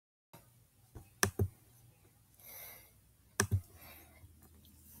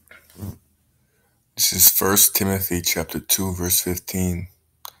is First Timothy chapter 2, verse 15.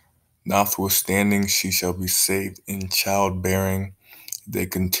 Notwithstanding, she shall be saved in childbearing. They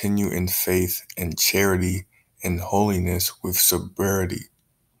continue in faith and charity and holiness with sobriety.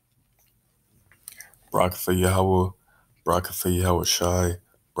 Barak for Yahweh, Barak for Yahweh Shai,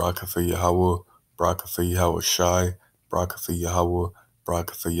 Barak for Yahweh, Barak for Yahweh Shai, Barak for Yahweh,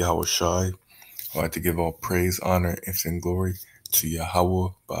 Barak for Yahweh Shai. I'd like to give all praise, honor, and glory to Yahweh,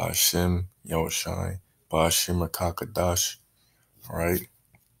 Ba'ashem, Yahushai, Ba'ashem Rakakadash. All right.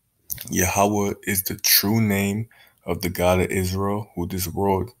 Yahweh is the true name of the God of Israel, who this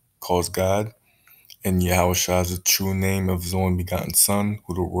world calls God. And Yahushua is the true name of his only begotten Son,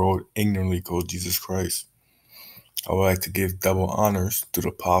 who the world ignorantly calls Jesus Christ. I would like to give double honors to the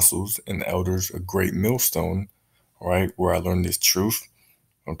apostles and elders, a great millstone, all right, where I learned this truth,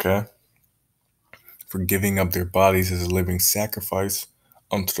 okay, for giving up their bodies as a living sacrifice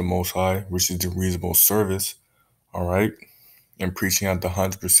unto the Most High, which is the reasonable service, all right, and preaching out the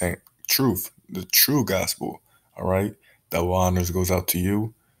 100% truth, the true gospel, all right. Double honors goes out to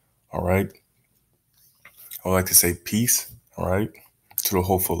you, all right. I would like to say peace, all right, to the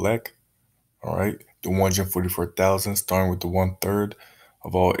hopeful elect, all right, the 144,000, starting with the 1/3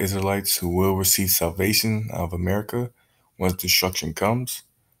 of all Israelites who will receive salvation out of America once destruction comes,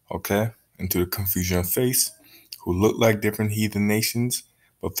 okay, and to the confusion of face, who look like different heathen nations,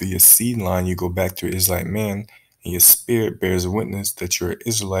 but through your seed line you go back to Israelite man, and your spirit bears witness that you're an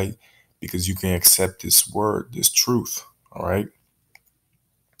Israelite because you can accept this word, this truth, all right.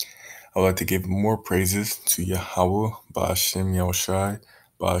 I would like to give more praises to Yahweh, Ba'ashem Yahushai,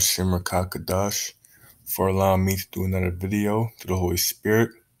 Ba'ashem Rakakadash, for allowing me to do another video to the Holy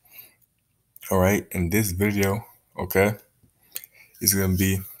Spirit. All right, and this video, okay, is going to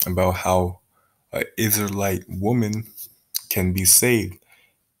be about how an Israelite woman can be saved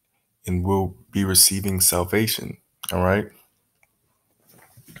and will be receiving salvation. All right.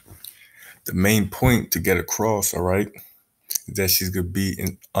 The main point to get across, all right, is that she's going to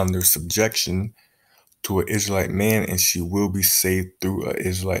be under subjection to an Israelite man, and she will be saved through an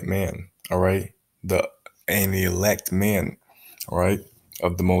Israelite man, all right? The elect man, all right,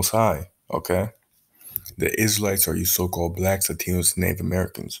 of the Most High, okay? The Israelites are you so-called blacks, Latinos, Native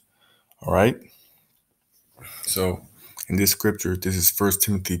Americans, all right? So in this scripture, this is 1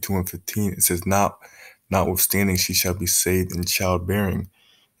 Timothy 2:15. It says, notwithstanding, she shall be saved in childbearing.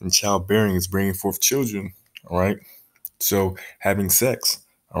 And childbearing is bringing forth children, all right? So having sex,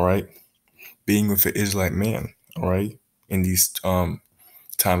 all right? Being with an Israelite man, all right? In these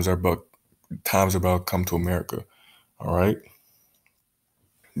times are about to come to America, all right?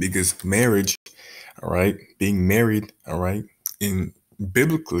 Because marriage, all right, being married, all right, in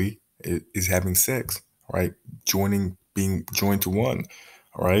biblically is having sex, right? Being joined to one,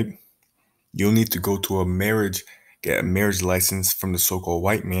 all right? You'll need to go to get a marriage license from the so-called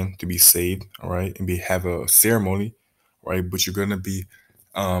white man to be saved, all right, and have a ceremony, right? But you're gonna be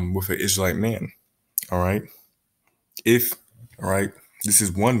with an Israelite man, all right? All right, this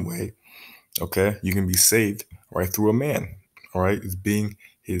is one way, okay, you can be saved, right, through a man, all right, is being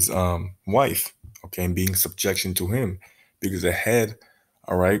his wife, okay, and being subjection to him, because the head,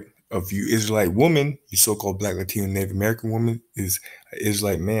 all right, of you Israelite woman, you so-called Black, Latino, Native American woman, is an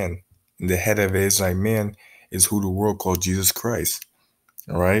Israelite man, and the head of an Israelite man is who the world called Jesus Christ,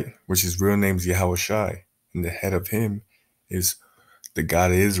 all right, which his real name is Yahweh Shai, and the head of him is the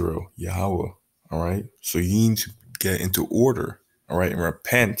God of Israel, Yahweh, all right, so you need to get into order, all right, and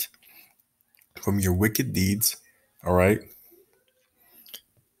repent from your wicked deeds, all right,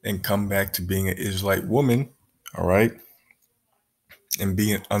 and come back to being an Israelite woman, all right, and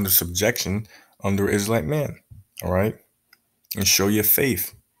being under subjection under Israelite man, all right, and show your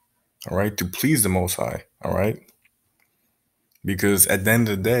faith, all right, to please the Most High, all right, because at the end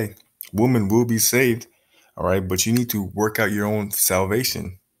of the day, woman will be saved, all right, but you need to work out your own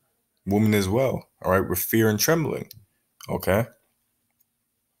salvation, woman as well, all right, with fear and trembling, okay.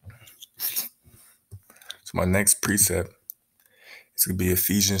 So my next precept is going to be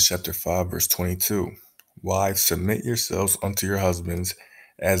Ephesians chapter 5, verse 22. Wives, submit yourselves unto your husbands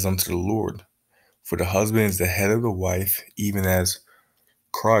as unto the Lord. For the husband is the head of the wife, even as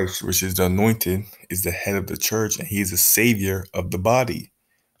Christ, which is the anointed, is the head of the church, and he is the savior of the body.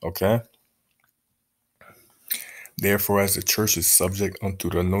 Okay? Therefore, as the church is subject unto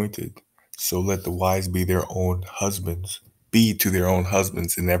the anointed, so let the wives be to their own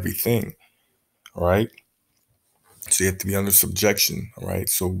husbands in everything. All right? So you have to be under subjection. All right?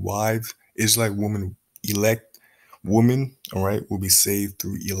 So wives, Israelite woman, elect woman, all right, will be saved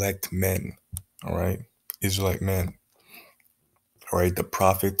through elect men. All right? Israelite men. All right? The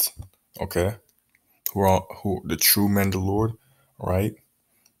prophets, okay? who the true men of the Lord, right?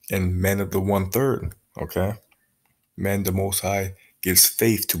 And men of the 1/3, okay? Men the Most High gives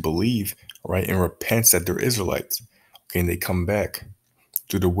faith to believe, right? And repents that they're Israelites, okay? And they come back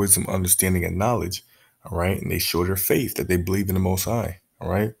through the wisdom, understanding, and knowledge, all right? And they show their faith that they believe in the Most High, all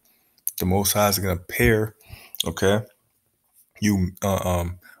right? The Most High is going to pair, okay, you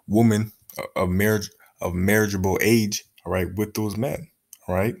woman of marriageable age, all right, with those men,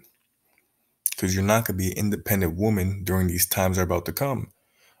 all right? Because you're not going to be an independent woman during these times that are about to come,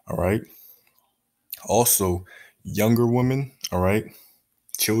 all right? Also, younger women, all right,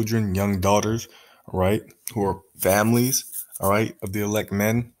 children, young daughters, all right, who are families, all right, of the elect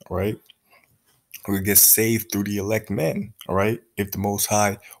men, all right, who get saved through the elect men, all right, if the Most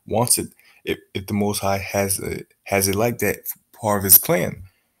High wants it, if the Most High has it like that, part of His plan,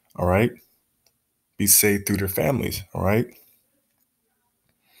 all right, be saved through their families, all right.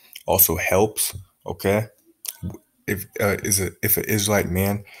 Also helps, okay, if an Israelite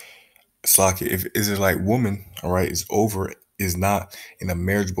man, Slaki, if an Israelite woman, all right, is not in a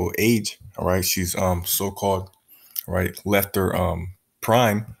marriageable age, all right, she's so-called, right, left her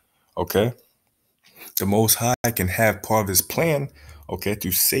prime, okay, the Most High can have part of His plan, okay,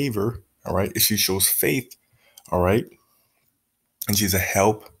 to save her, all right, if she shows faith, all right, and she's a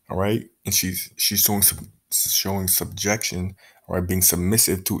help, all right, and she's showing subjection, all right, being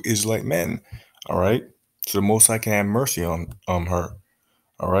submissive to Israelite men, all right, so the Most High can have mercy on her,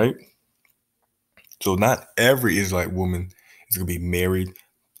 all right. So not every Israelite woman is gonna be married,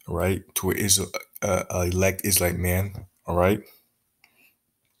 all right, to an elect Israelite man, all right.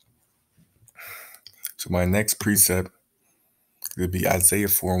 So my next precept will be Isaiah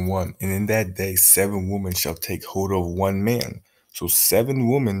 4:1. And in that day, 7 women shall take hold of one man. So 7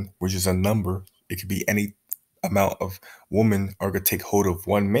 women, which is a number, it could be any amount of women are going to take hold of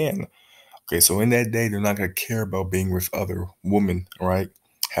one man. Okay, so in that day, they're not going to care about being with other women, all right?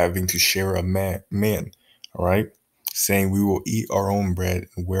 Having to share a man, all right? Saying we will eat our own bread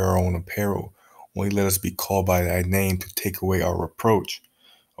and wear our own apparel. Only let us be called by thy name to take away our reproach.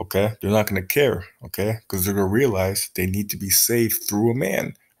 Okay, they're not going to care, okay, because they're going to realize they need to be saved through a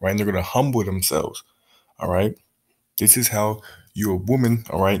man, right? And they're going to humble themselves, all right? This is how you, a woman,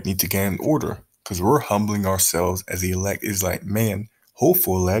 all right, need to get in order, because we're humbling ourselves as the elect Israelite man,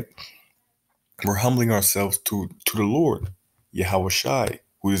 hopeful elect. We're humbling ourselves to the Lord, Yahweh Shai,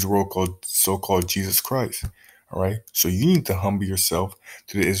 who is so-called Jesus Christ, all right? So you need to humble yourself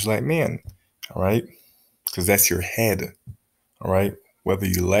to the Israelite man, all right? Because that's your head, all right, whether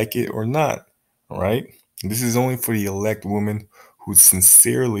you like it or not, all right. This is only for the elect women who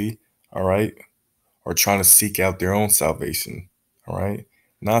sincerely, all right, are trying to seek out their own salvation, all right.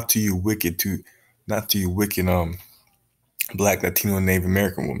 Not to you wicked Black, Latino, and Native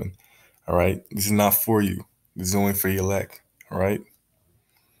American women, all right. This is not for you. This is only for the elect, all right.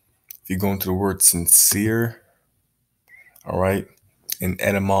 If you go into the word sincere, all right, in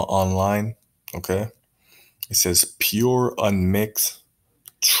Etymol online, okay, it says pure, unmixed,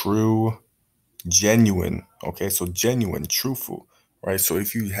 true, genuine. Okay, so genuine, truthful, right? So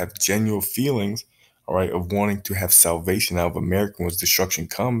if you have genuine feelings, all right, of wanting to have salvation out of America once destruction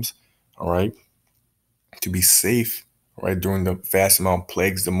comes, all right, to be safe, right, during the vast amount of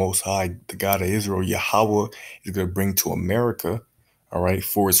plagues the Most High, the God of Israel, Yahweh, is going to bring to America, all right,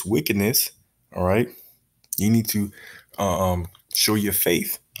 for its wickedness, all right, you need to show your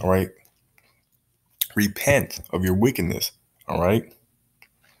faith, all right, repent of your wickedness, all right.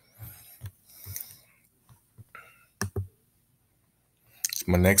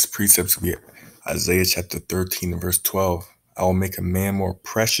 My next precept will be Isaiah chapter 13 and verse 12. I will make a man more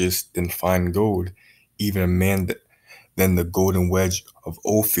precious than fine gold, even a man than the golden wedge of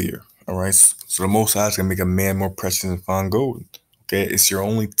Ophir. All right. So the Most High is going to make a man more precious than fine gold. Okay. It's your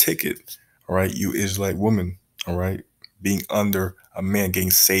only ticket. All right. You Israelite woman. All right. Being under a man,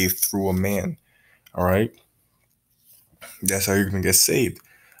 getting saved through a man. All right. That's how you're going to get saved.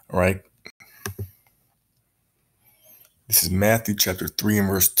 All right. This is Matthew chapter 3 and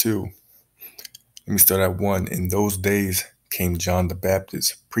verse 2. Let me start at 1. In those days came John the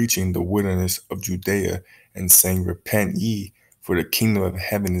Baptist, preaching the wilderness of Judea, and saying, repent ye, for the kingdom of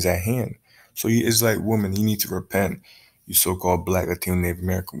heaven is at hand. So you Israelite woman, you need to repent, you so-called Black, Latino, Native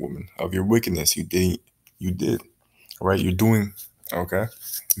American woman, of your wickedness. You did. All right, you're doing, okay?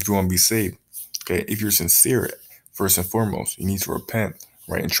 If you want to be saved, okay? If you're sincere, first and foremost, you need to repent,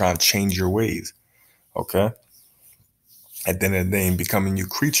 right? And try and change your ways, okay? At the end of the day, and become a new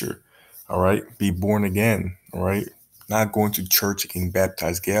creature, all right? Be born again, all right? Not going to church and getting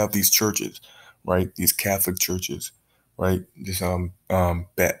baptized. Get out of these churches, right? These Catholic churches, right? Just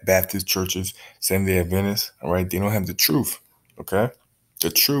Baptist churches, Seventh-day Adventists, all right? They don't have the truth, okay? The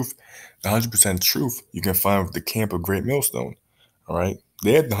truth, the 100% truth, you can find with the camp of Great Millstone, all right?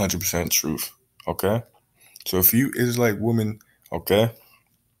 They have the 100% truth, okay? So if you Israelite woman, okay,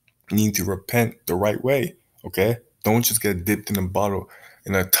 you need to repent the right way, okay? Don't just get dipped in a bottle,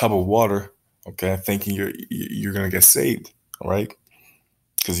 in a tub of water, okay, thinking you're gonna get saved, all right?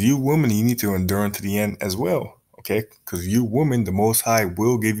 Because you women, you need to endure unto the end as well, okay? Because you women, the Most High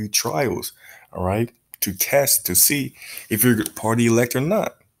will give you trials, all right, to test, to see if you're party elect or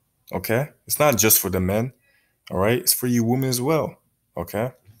not, okay? It's not just for the men, all right? It's for you women as well,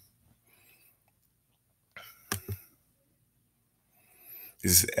 okay?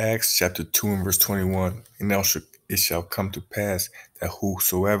 This is Acts chapter 2 and verse 21. And now it shall come to pass that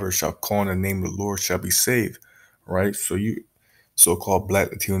whosoever shall call on the name of the Lord shall be saved, all right? So you so-called Black,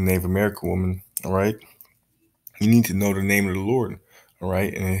 Latino, Native American woman, all right? You need to know the name of the Lord, all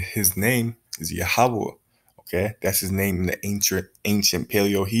right? And his name is Yahweh, okay? That's his name in the ancient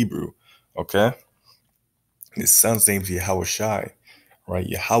Paleo Hebrew, okay? His son's name is Yahweh Shai, right?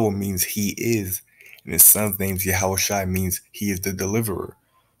 Yahweh means he is, and his son's name is Yahweh Shai means he is the deliverer,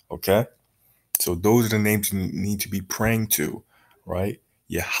 okay? So those are the names you need to be praying to, right?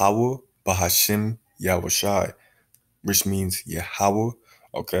 Yahweh, Bahashim, Yahweh Shai, which means Yahweh,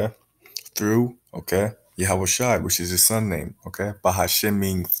 okay? Through, okay? Yahweh Shai, which is his son name, okay?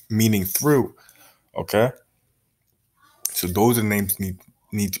 Bahashim meaning through, okay? So those are the names you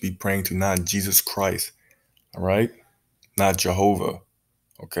need to be praying to, not Jesus Christ, all right? Not Jehovah,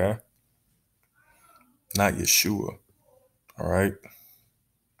 okay? Not Yeshua, all right?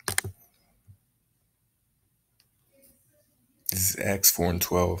 This is Acts 4 and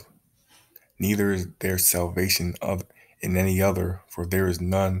 12. Neither is there salvation in any other, for there is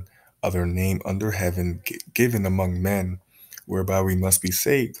none other name under heaven given among men whereby we must be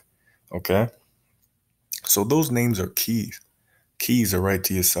saved, okay? So those names are keys. Keys are right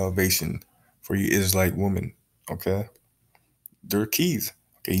to your salvation for you Israelite woman, okay? They're keys,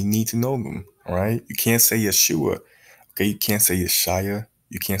 okay? You need to know them, all right? You can't say Yeshua, okay? You can't say Yeshaya.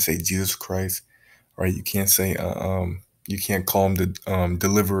 You can't say Jesus Christ, right? You can't say, you can't call him the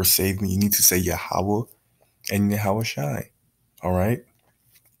deliverer, save me. You need to say Yahweh and Yahweh Shai, all right?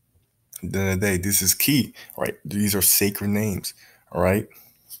 At the end of the day, this is key, right? These are sacred names, all right?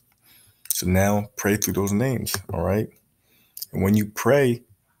 So now pray through those names, all right? And when you pray,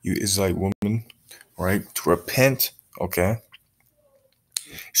 you Israelite woman, right, to repent, okay?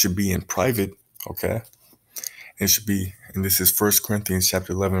 It should be in private, okay? It should be, and this is 1 Corinthians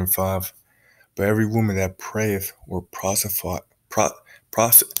chapter 11 and 5. But every woman that prayeth or prophesies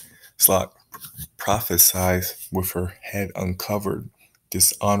with her head uncovered,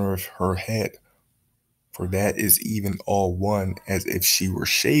 dishonoreth her head, for that is even all one as if she were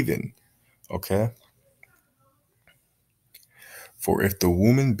shaven, okay? For if the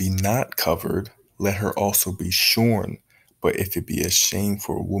woman be not covered, let her also be shorn. But if it be a shame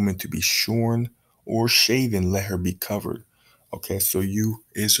for a woman to be shorn or shaven, let her be covered. Okay, so you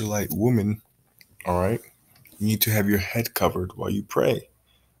Israelite woman, all right, you need to have your head covered while you pray.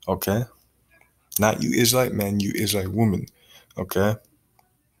 Okay? Not you Israelite man, you Israelite woman. Okay?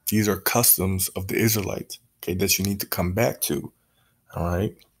 These are customs of the Israelites, okay, that you need to come back to. All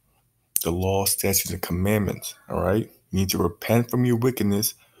right? The law, statutes, and commandments. All right? You need to repent from your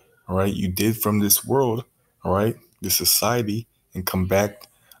wickedness, all right, you did from this world, all right, this society, and come back,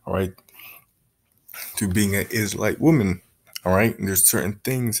 all right, to being an Israelite woman, all right. And there's certain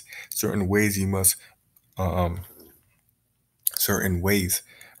things, certain ways you must, certain ways,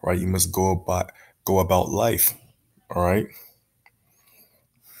 right, you must go about life, all right.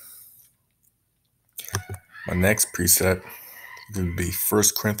 My next precept would be 1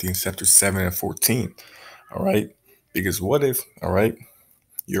 Corinthians chapter 7 and 14, all right, because what if, all right,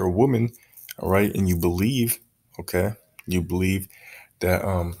 you're a woman, all right, and you believe, okay, you believe that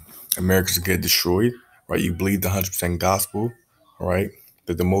America's gonna get destroyed, right? You believe the 100% gospel, all right?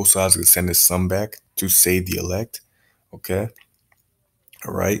 That the Most High is gonna send his son back to save the elect, okay?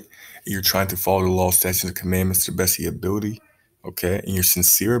 All right? And you're trying to follow the law, statutes, and commandments to the best of your ability, okay? And you're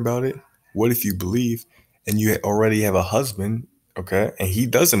sincere about it. What if you believe and you already have a husband, okay? And he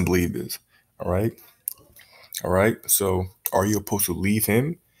doesn't believe this, all right? All right? So are you supposed to leave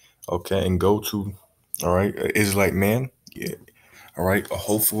him, okay, and go to, all right, an Israelite man? Yeah. All right, a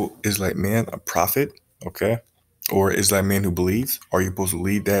hopeful Israelite man, a prophet, okay, or an Israelite man who believes. Are you supposed to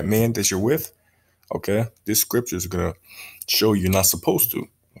leave that man that you're with? Okay, this scripture is gonna show you're not supposed to.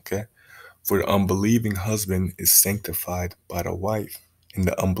 Okay, for the unbelieving husband is sanctified by the wife, and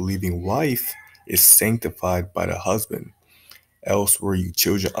the unbelieving wife is sanctified by the husband. Else were you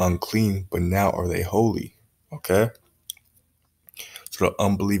children unclean, but now are they holy. Okay? So the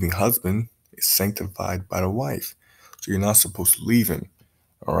unbelieving husband is sanctified by the wife. So you're not supposed to leave him.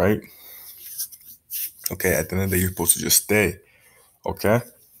 All right? Okay, at the end of the day, you're supposed to just stay. Okay?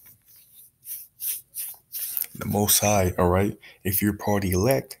 The Most High, all right? If you're part of the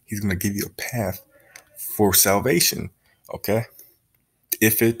elect, he's going to give you a path for salvation. Okay?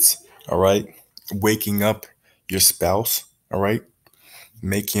 If it's, all right, waking up your spouse, all right,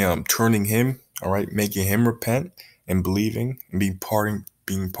 turning him, all right, making him repent and believing and being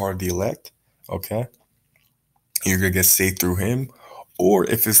part of the elect, okay, you're gonna get saved through him. Or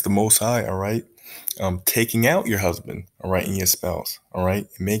if it's the Most High, all right, taking out your husband, all right, and your spouse, all right,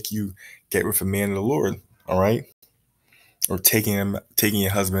 and make you get with a man of the Lord, all right, or taking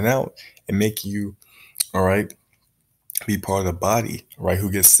your husband out and make you, all right, be part of the body, all right,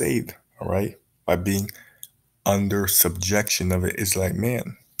 who gets saved, all right, by being under subjection of an Israelite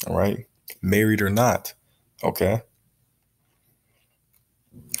man, all right, married or not, okay,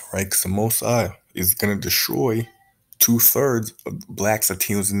 all right, because the Most High is going to destroy 2/3 of blacks,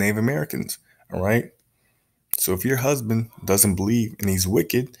 Latinos, and Native Americans, all right. So if your husband doesn't believe and he's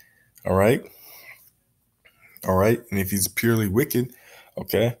wicked, all right, and if he's purely wicked,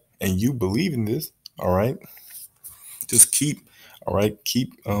 okay, and you believe in this, all right, just keep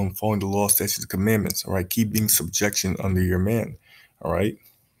following the law, statutes, and commandments, all right, keep being subjection under your man, all right.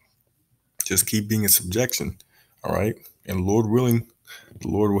 Just keep being in subjection, all right? And Lord willing, the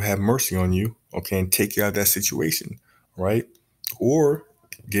Lord will have mercy on you, okay, and take you out of that situation, all right? Or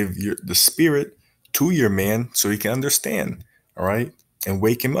give the spirit to your man so he can understand, all right? And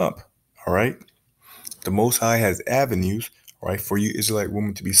wake him up, all right? The Most High has avenues, all right, for you Israelite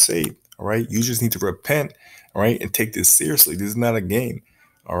women to be saved, all right? You just need to repent, all right, and take this seriously. This is not a game,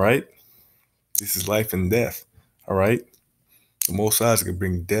 all right? This is life and death, all right? The Most High is going to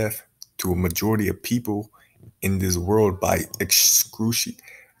bring death to a majority of people in this world by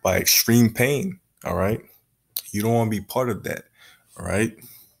extreme pain. All right. You don't want to be part of that. All right.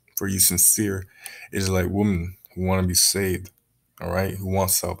 For you sincere Israelite women who want to be saved. All right. Who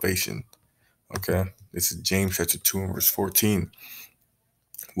want salvation. Okay. This is James chapter 2 and verse 14.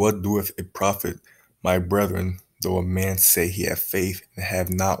 What doeth it profit, my brethren, though a man say he have faith and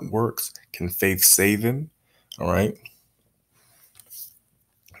have not works? Can faith save him? All right.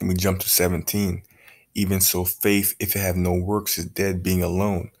 Let me jump to 17. Even so, faith, if it have no works, is dead, being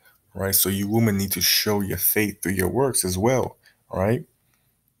alone. Right? So you women need to show your faith through your works as well. All right?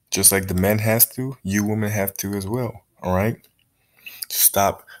 Just like the men has to, you women have to as well. All right?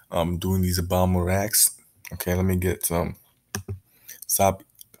 Stop doing these abominable acts. Okay, let me get some. Stop.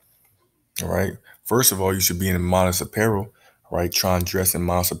 All right? First of all, you should be in modest apparel. All right? Try and dress in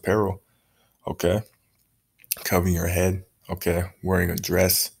modest apparel. Okay? Covering your head. Okay? Wearing a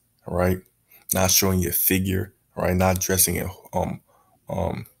dress. All right? Not showing your figure. All right? Not dressing in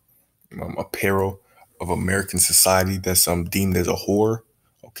apparel of American society that's deemed as a whore,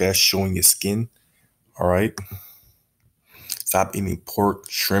 okay, showing your skin, all right? Stop eating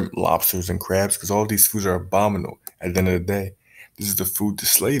pork, shrimp, lobsters, and crabs, because all these foods are abominable at the end of the day. This is the food the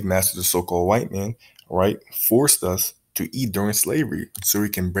slave master, the so-called white man, all right, forced us to eat during slavery so we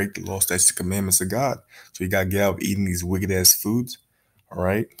can break the law, statutes, and commandments of God. So you got to get out of eating these wicked-ass foods, all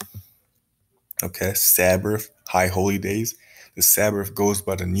right? Okay, Sabbath, high holy days. The Sabbath goes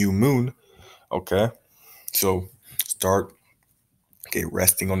by the new moon, okay? So start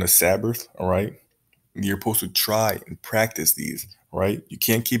resting on the Sabbath, all right? You're supposed to try and practice these, right? You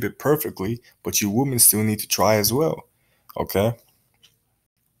can't keep it perfectly, but you women still need to try as well, okay?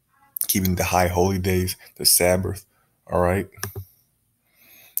 Keeping the high holy days, the Sabbath, all right?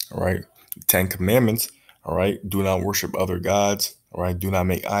 All right? The 10 Commandments, all right? Do not worship other gods, all right? Do not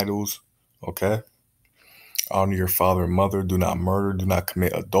make idols, okay? Honor your father and mother. Do not murder. Do not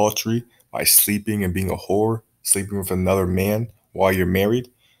commit adultery by sleeping and being a whore, sleeping with another man while you're married,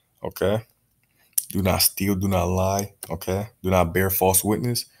 okay? Do not steal, do not lie, okay? Do not bear false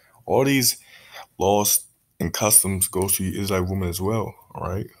witness. All these laws and customs go to you Israelite women as well, all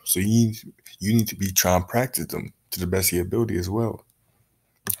right? So you need to be trying to practice them to the best of your ability as well,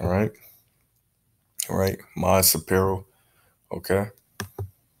 all right? All right, modest apparel, okay?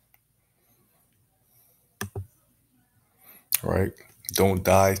 All right, don't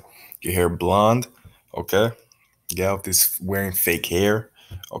dye your hair blonde, okay? Get out this wearing fake hair,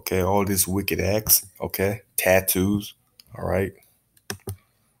 okay? All this wicked acts, okay? Tattoos, all right?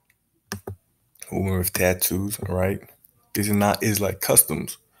 Women with tattoos, all right? These are not Israelite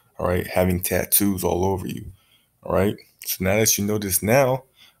customs, all right? Having tattoos all over you, all right? So now that you know this now,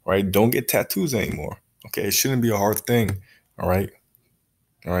 right? Don't get tattoos anymore. Okay, it shouldn't be a hard thing. All right.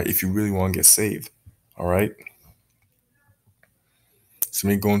 All right. If you really want to get saved. All right. So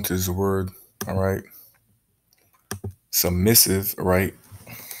let me go into this word. All right. Submissive, right?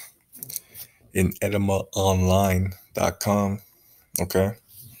 In etymonline.com. Okay.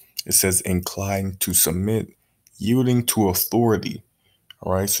 It says inclined to submit, yielding to authority.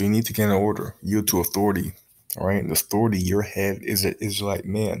 All right. So you need to get an order, yield to authority. All right. And authority, your head is an Israelite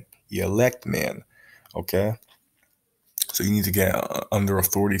man, the elect man. Okay. So you need to get under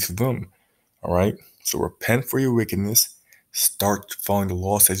authority to them. All right. So repent for your wickedness. Start following the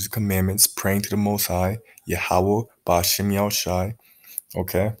law, statutes, commandments, praying to the Most High, Yahweh, Ba'ashem Yahushai.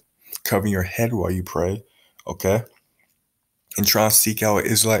 Okay. Covering your head while you pray. Okay. And try and seek out an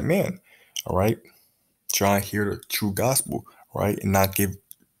Israelite man. All right. Try and hear the true gospel. Right. And not give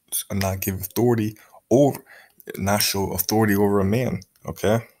authority over, not show authority over a man.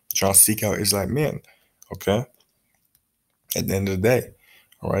 Okay. Try and seek out Israelite man. Okay. At the end of the day.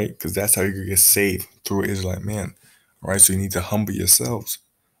 All right. Because that's how you can get saved, through an Israelite man. All right. So you need to humble yourselves.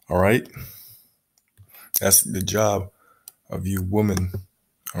 All right. That's the job of you women.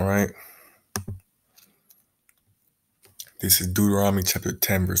 All right. This is Deuteronomy chapter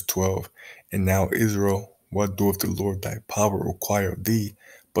 10, verse 12. And now, Israel, what doeth the Lord thy power require of thee,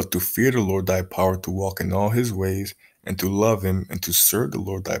 but to fear the Lord thy power, to walk in all his ways, and to love him, and to serve the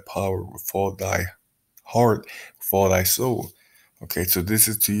Lord thy power with all thy heart, with all thy soul. Okay, so this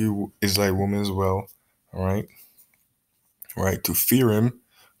is to you, Israelite woman, as well. All right. All right, to fear him.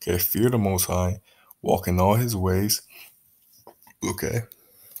 Okay, fear the Most High, walk in all his ways. Okay,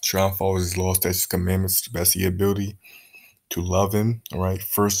 try and follow his laws, statutes, commandments to the best of your ability. To love him, all right?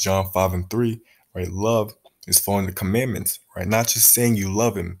 1 John 5:3, right? Love is following the commandments, right? Not just saying you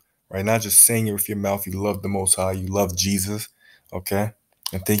love him, right? Not just saying it with your mouth, you love the Most High, you love Jesus, okay?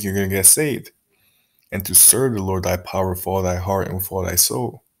 And think you're going to get saved. And to serve the Lord thy power with all thy heart and with all thy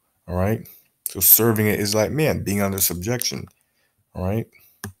soul, all right? So serving it is like, man, being under subjection, all right?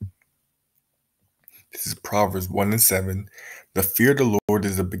 This is Proverbs 1:7. The fear of the Lord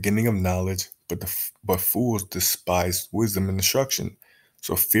is the beginning of knowledge, but fools despise wisdom and instruction.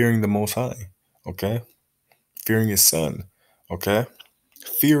 So fearing the Most High, okay? Fearing his son, okay?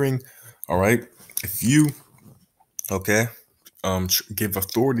 Fearing, all right? If you, okay, give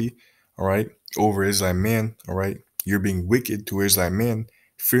authority, all right, over Israelite man, all right? You're being wicked to Israelite man,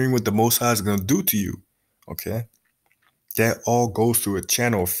 fearing what the Most High is going to do to you, okay? That all goes through a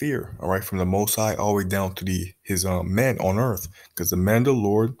channel of fear, all right, from the Most High all the way down to his men on earth, because the men of the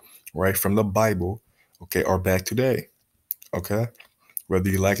Lord, right, from the Bible, okay, are back today, okay, whether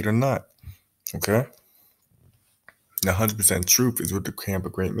you like it or not, okay. The 100% truth is with the camp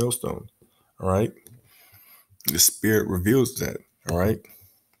of Great Millstone, all right. The Spirit reveals that, all right.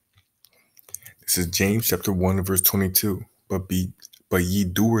 This is James chapter 1 verse 22. But ye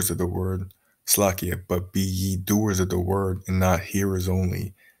doers of the word, Slakia, but be ye doers of the word and not hearers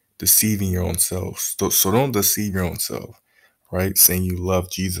only, deceiving your own selves. So don't deceive your own self, right? Saying you love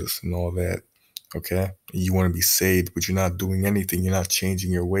Jesus and all that, okay? And you want to be saved, but you're not doing anything. You're not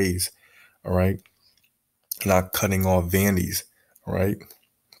changing your ways, all right? You're not cutting off vanities, all right?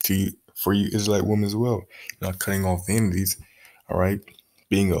 For you Israelite women as well. You're not cutting off vanities, all right?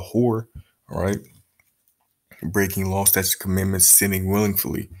 Being a whore, all right? Breaking law, statutes, commandments, sinning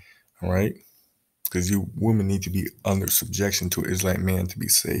willingly, all right? Because you women need to be under subjection to an Israelite man to be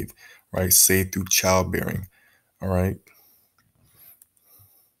saved, right? Saved through childbearing, all right?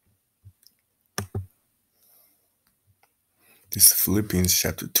 This is Philippians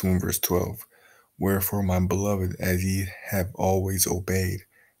chapter 2 and verse 12. Wherefore, my beloved, as ye have always obeyed,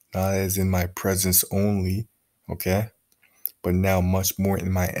 not as in my presence only, okay, but now much more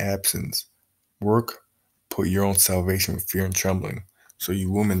in my absence, work, put your own salvation with fear and trembling. So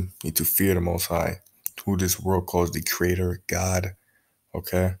you women need to fear the Most High, who this world calls the Creator, God,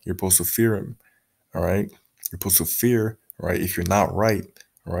 okay? You're supposed to fear him, all right? You're supposed to fear, right? If you're not right,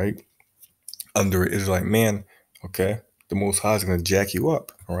 all right, under an Israelite man, okay, the Most High is going to jack you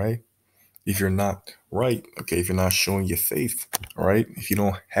up, all right? If you're not right, okay, if you're not showing your faith, all right, if you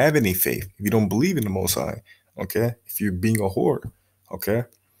don't have any faith, if you don't believe in the Most High, okay, if you're being a whore, okay,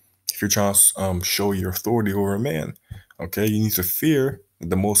 if you're trying to show your authority over a man, okay, you need to fear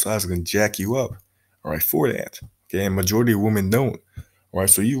that the Most High is going to jack you up, all right, for that, okay, and majority of women don't, all right,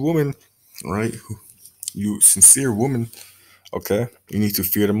 so you women, all right, you sincere woman, okay, you need to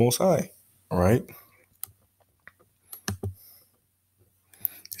fear the Most High, all right.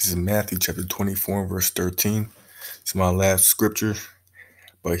 This is Matthew chapter 24 verse 13. It's my last scripture.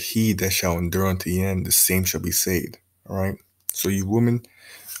 But he that shall endure unto the end, the same shall be saved. All right. So you women,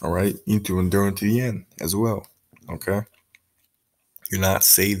 All right. You need to endure unto the end as well. Okay. You're not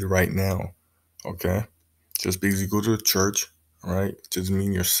saved right now. Okay. Just because you go to a church, all right, doesn't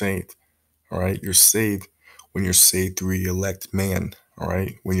mean you're saved. All right. You're saved when you're saved through the elect man. All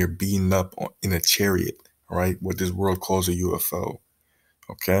right. When you're beaten up in a chariot. All right. What this world calls a UFO.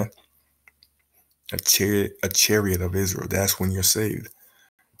 Okay. A chariot of Israel. That's when you're saved.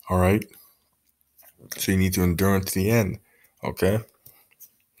 All right. So you need to endure to the end. Okay.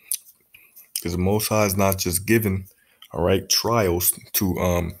 Because the Most High is not just given, all right, trials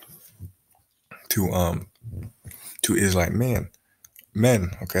to to Israelite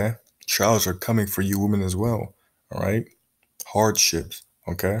men. Okay. Trials are coming for you women as well. All right. Hardships.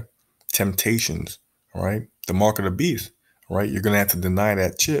 Okay. Temptations. All right. The mark of the beast. All right. You're gonna have to deny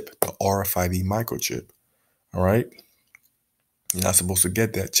that chip, the RFID microchip. All right. You're not supposed to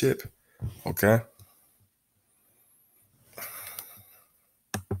get that chip. Okay.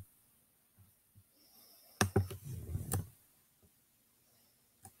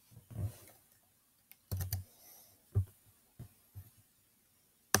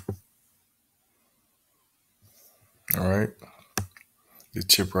 All right. The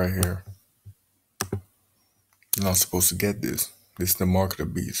chip right here. You're not supposed to get this. This is the mark of the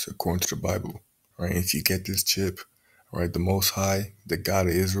beast, according to the Bible. Right? If you get this chip, right, the Most High, the God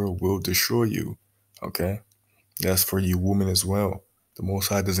of Israel, will destroy you. Okay? That's for you women as well. The Most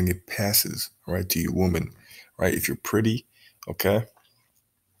High doesn't give passes, right, to you women. Right? If you're pretty, okay?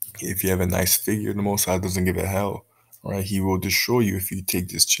 If you have a nice figure, the Most High doesn't give a hell. Right? He will destroy you if you take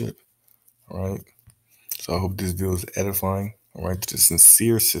this chip. All right? So I hope this video is edifying, all right, to the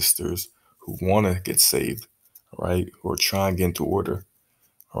sincere sisters who want to get saved, all right, or trying to get into order,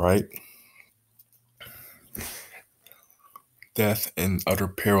 all right. Death and utter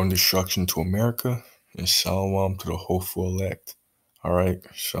peril and destruction to America, and shalom to the hopeful elect, all right,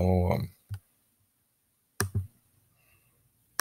 shalom.